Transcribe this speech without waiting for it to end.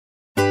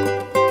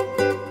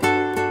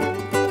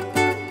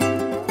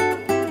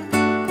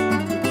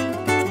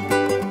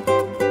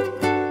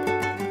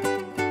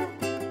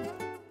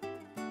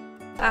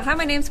Hi,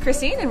 my name's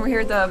Christine and we're here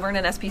at the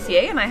Vernon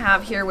SPCA, and I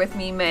have here with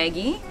me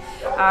Maggie.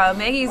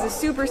 Maggie is a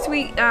super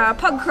sweet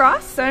pug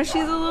cross.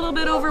 She's a little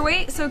bit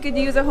overweight, so could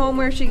use a home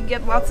where she can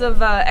get lots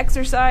of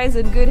exercise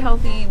and good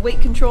healthy weight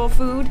control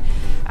food.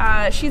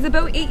 She's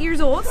about 8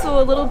 years old,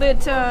 so a little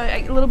bit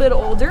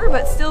older,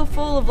 but still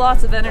full of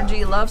lots of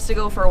energy, loves to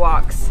go for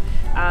walks.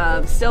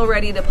 Still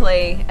ready to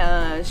play.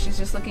 She's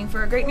just looking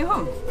for a great new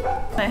home.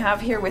 I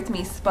have here with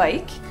me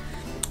Spike.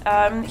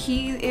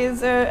 He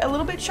is a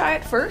little bit shy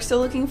at first, so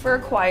looking for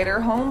a quieter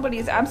home, but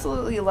he's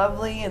absolutely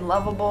lovely and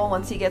lovable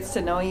once he gets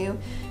to know you.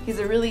 He's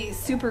a really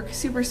super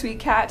sweet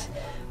cat.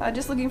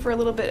 Just looking for a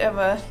little bit of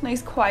a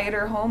nice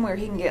quieter home where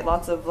he can get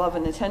lots of love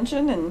and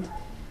attention, and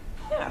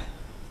yeah,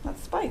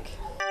 that's Spike.